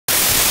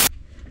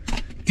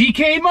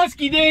DK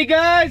Musky Day,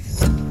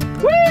 guys!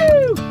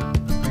 Woo!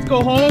 Let's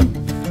go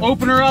home,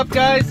 open her up,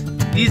 guys.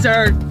 These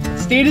are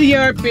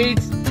state-of-the-art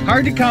baits,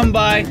 hard to come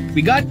by.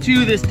 We got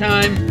 2 this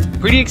time,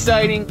 pretty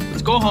exciting.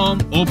 Let's go home,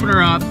 open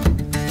her up,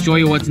 show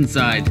you what's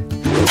inside.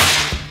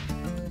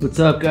 What's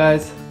up,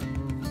 guys?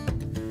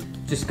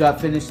 Just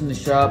got finished in the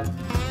shop,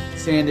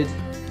 sanded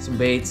some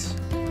baits.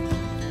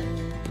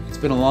 It's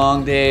been a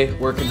long day,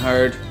 working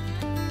hard.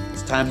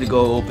 It's time to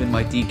go open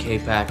my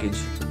DK package.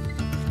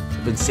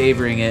 I've been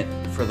savoring it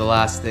for the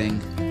last thing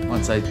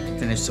once I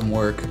finish some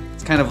work.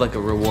 It's kind of like a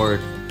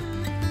reward.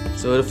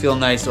 So it'll feel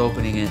nice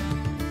opening it.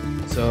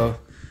 So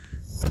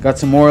got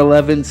some more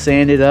 11s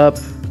sanded up.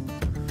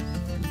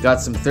 Got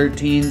some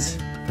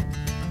 13s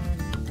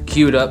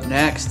queued up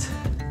next.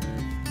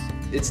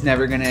 It's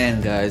never gonna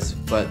end, guys,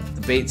 but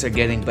the baits are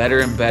getting better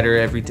and better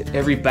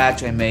every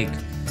batch I make.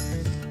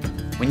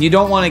 When you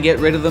don't want to get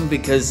rid of them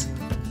because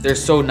they're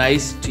so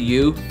nice to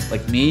you,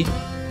 like me,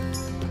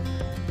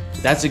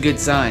 that's a good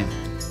sign,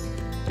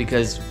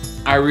 because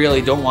I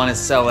really don't want to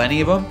sell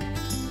any of them,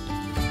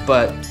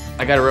 but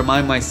I gotta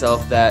remind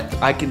myself that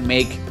I can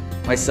make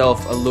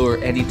myself a lure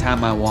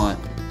anytime I want.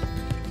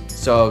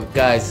 So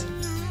guys,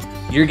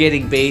 you're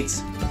getting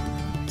baits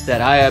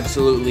that I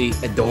absolutely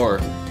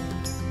adore.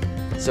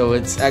 So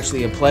it's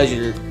actually a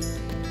pleasure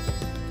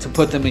to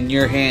put them in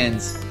your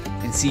hands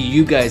and see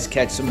you guys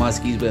catch some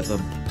muskies with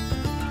them.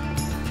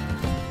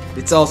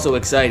 It's also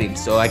exciting,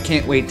 so I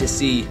can't wait to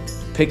see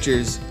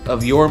pictures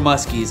of your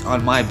muskies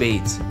on my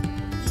baits.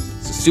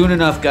 So soon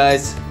enough,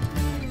 guys.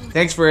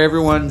 Thanks for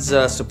everyone's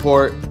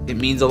support. It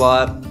means a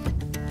lot.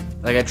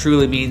 Like, I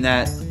truly mean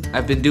that.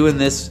 I've been doing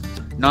this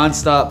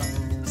non-stop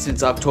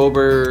since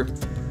October,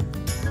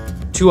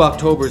 2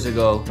 Octobers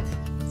ago.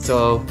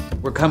 So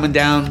we're coming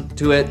down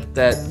to it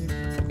that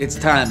it's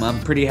time. I'm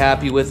pretty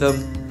happy with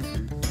them.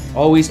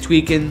 Always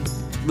tweaking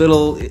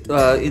little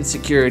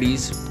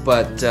insecurities,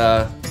 but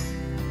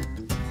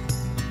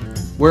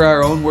we're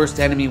our own worst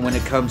enemy when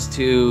it comes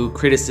to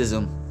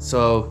criticism.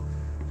 So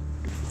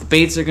the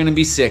baits are gonna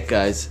be sick,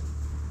 guys.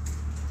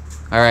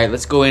 Alright,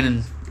 let's go in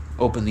and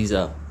open these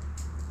up.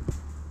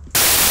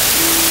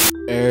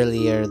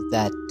 Earlier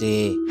that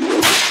day.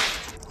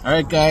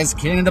 Alright, guys,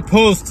 Canada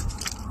Post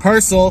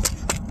parcel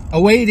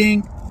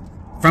awaiting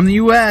from the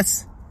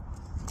US.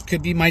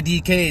 Could be my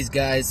DKs,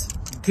 guys.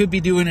 Could be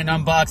doing an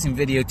unboxing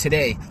video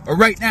today or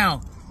right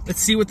now. Let's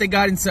see what they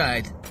got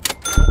inside.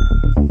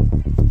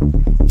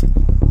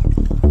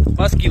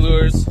 Musky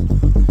lures.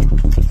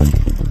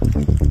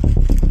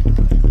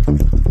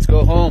 Let's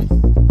go home.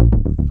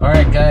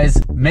 Alright, guys,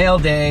 mail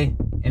day.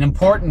 An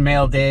important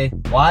mail day.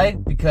 Why?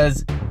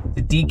 Because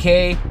the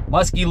DK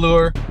Musky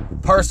lure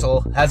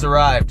parcel has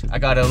arrived. I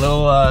got a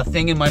little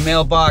thing in my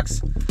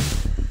mailbox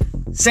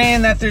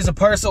saying that there's a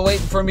parcel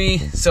waiting for me,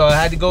 so I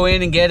had to go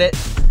in and get it.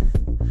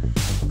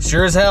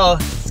 Sure as hell,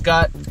 it's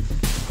got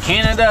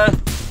Canada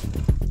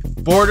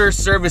Border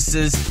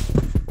Services.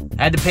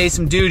 Had to pay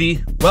some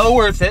duty. Well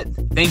worth it.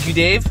 Thank you,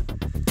 Dave.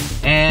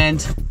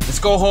 And let's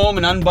go home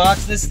and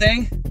unbox this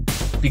thing,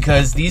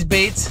 because these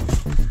baits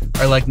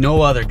are like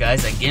no other,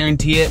 guys. I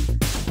guarantee it.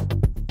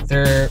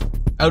 They're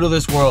out of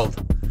this world.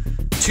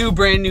 2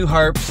 brand new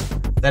harps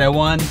that I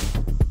won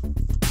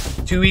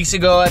 2 weeks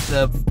ago at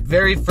the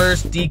very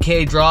first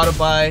DK draw to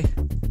buy,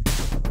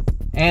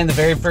 and the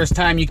very first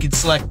time you could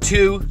select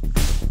 2,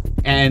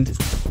 and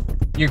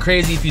you're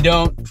crazy if you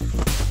don't,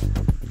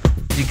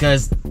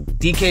 because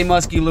DK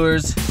Musky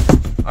lures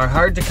are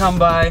hard to come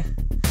by,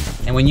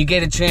 and when you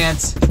get a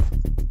chance,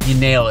 you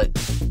nail it.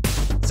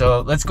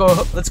 So let's go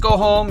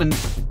home and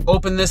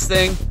open this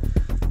thing.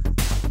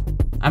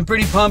 I'm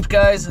pretty pumped,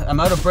 guys. I'm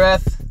out of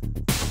breath,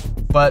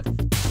 but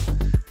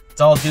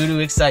it's all due to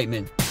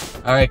excitement.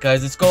 Alright,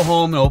 guys, let's go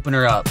home and open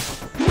her up.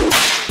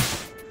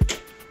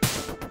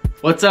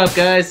 What's up,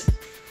 guys?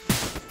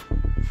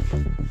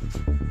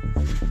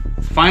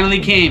 Finally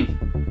came.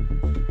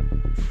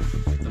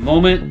 The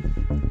moment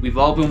we've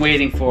all been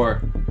waiting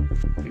for.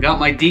 I got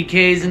my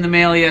DKs in the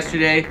mail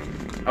yesterday.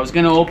 I was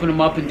gonna open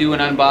them up and do an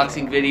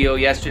unboxing video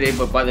yesterday,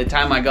 but by the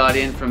time I got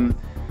in from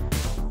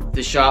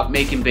the shop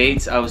making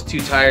baits, I was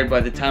too tired. By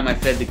the time I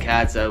fed the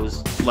cats, I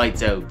was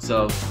lights out.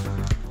 So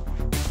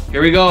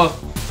here we go.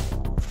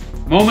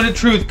 Moment of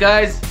truth,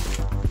 guys.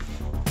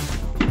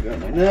 Got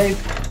my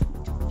knife.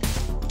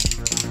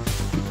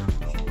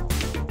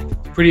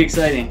 Pretty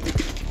exciting.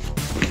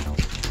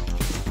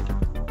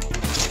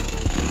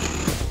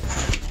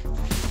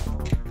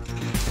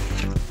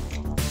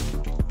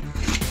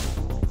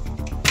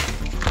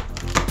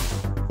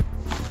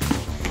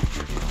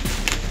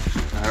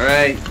 All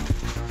right.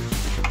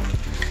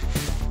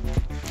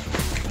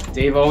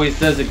 Dave always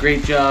does a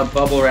great job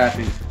bubble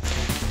wrapping.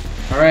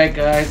 All right,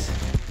 guys.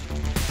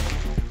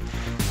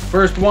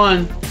 First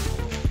one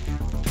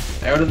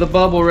out of the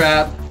bubble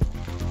wrap.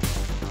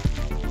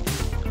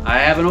 I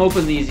haven't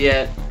opened these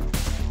yet.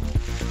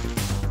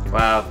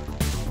 Wow.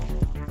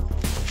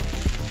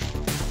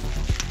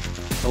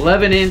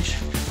 11-inch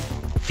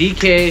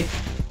DK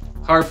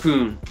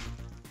harpoon.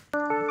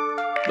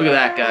 Look at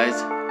that,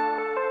 guys.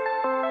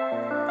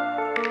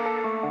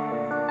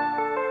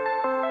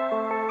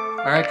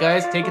 Alright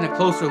guys, taking a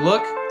closer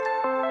look.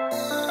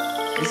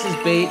 This is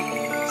bait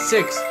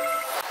 6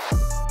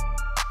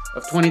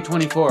 of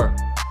 2024,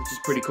 which is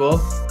pretty cool.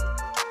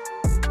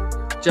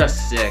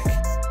 Just sick.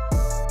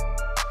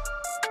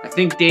 I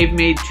think Dave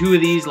made 2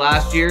 of these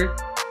last year,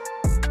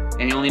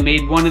 and he only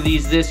made 1 of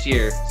these this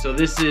year. So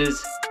this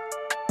is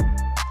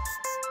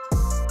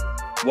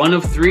 1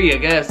 of 3, I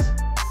guess.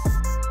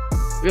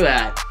 Look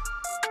at that.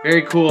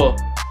 Very cool.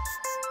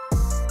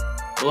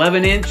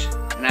 11 inch,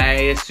 and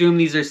I assume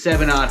these are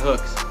 7/0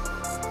 hooks.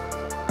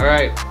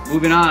 Alright,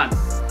 moving on.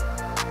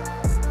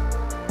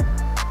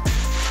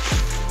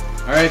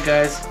 Alright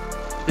guys,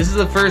 this is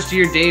the first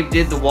year Dave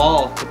did the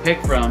wall to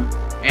pick from,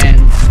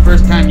 and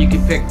first time you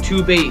can pick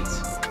 2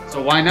 baits.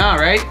 So why not,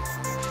 right?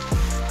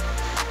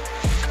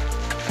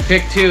 I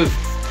picked 2,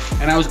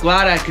 and I was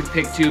glad I could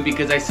pick 2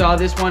 because I saw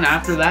this one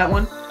after that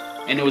one,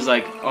 and it was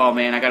like, oh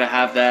man, I gotta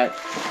have that.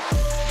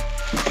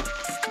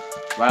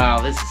 Wow,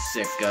 this is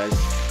sick, guys.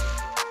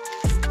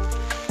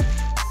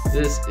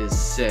 This is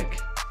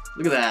sick.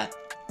 Look at that.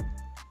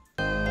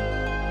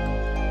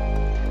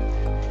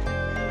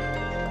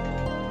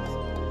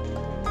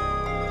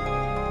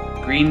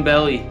 Green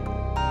belly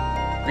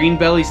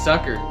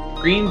sucker,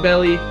 green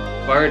belly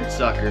barred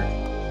sucker,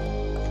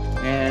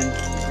 and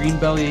green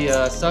belly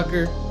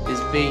sucker is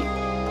bait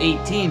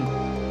 18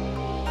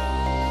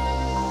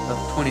 of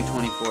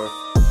 2024.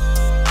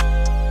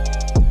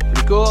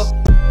 Pretty cool.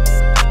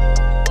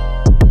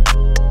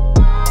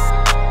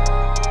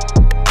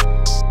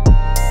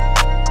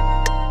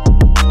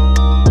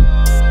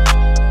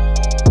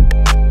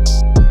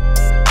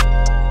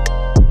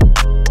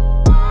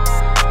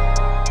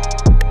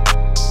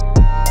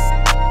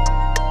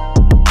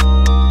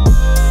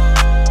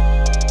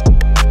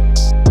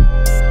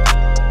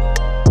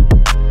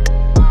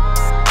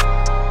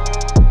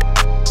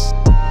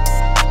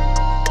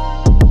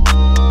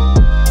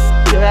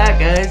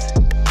 Guys,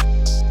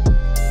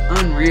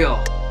 unreal.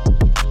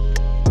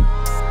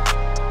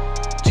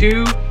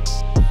 2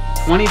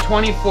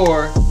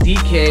 2024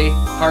 DK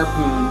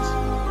harpoons,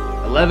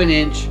 11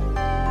 inch,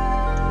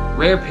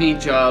 rare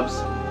paint jobs.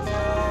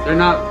 They're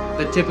not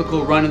the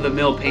typical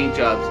run-of-the-mill paint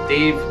jobs.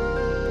 Dave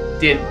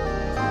did,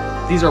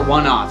 these are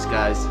one-offs,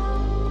 guys.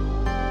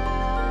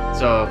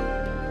 So,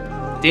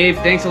 Dave,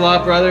 thanks a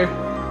lot, brother.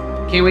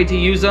 Can't wait to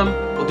use them.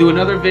 We'll do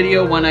another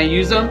video when I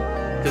use them,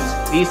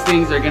 because these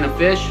things are gonna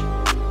fish.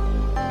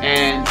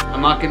 And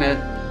I'm not gonna,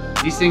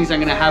 these things I'm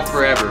gonna have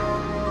forever.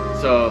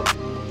 So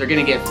they're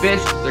gonna get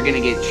fished, they're gonna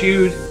get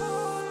chewed.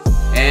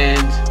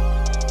 And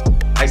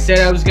I said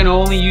I was gonna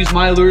only use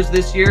my lures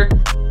this year.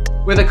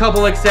 With a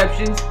couple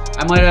exceptions,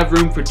 I might have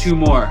room for 2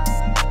 more.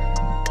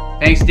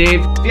 Thanks,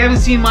 Dave. If you haven't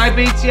seen my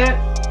baits yet,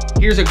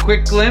 here's a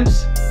quick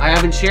glimpse. I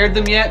haven't shared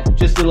them yet,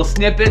 just little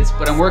snippets,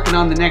 but I'm working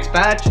on the next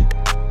batch.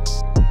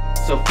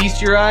 So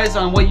feast your eyes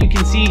on what you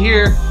can see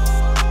here.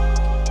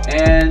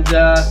 And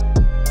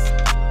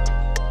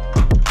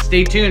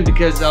stay tuned,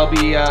 because I'll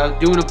be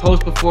doing a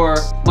post before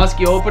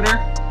Musky opener,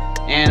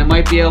 and I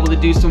might be able to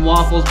do some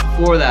waffles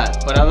before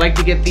that. But I like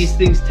to get these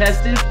things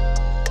tested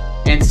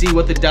and see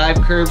what the dive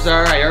curves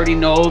are. I already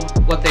know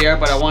what they are,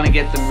 but I want to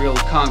get them real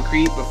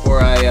concrete before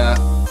I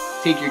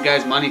take your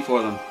guys' money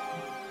for them.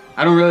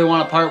 I don't really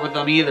want to part with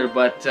them either,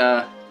 but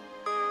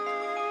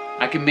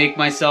I can make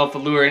myself a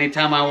lure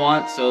anytime I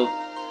want, so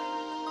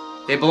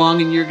they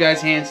belong in your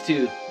guys' hands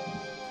too.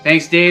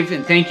 Thanks, Dave,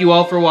 and thank you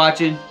all for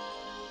watching.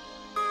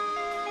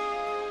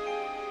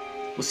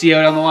 We'll see you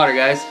out on the water,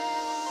 guys.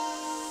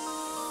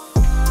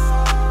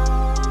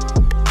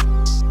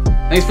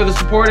 Thanks for the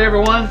support,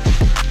 everyone.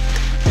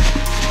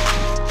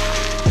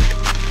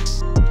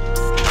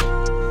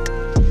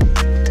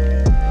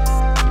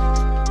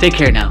 Take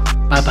care now.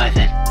 Bye-bye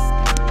then.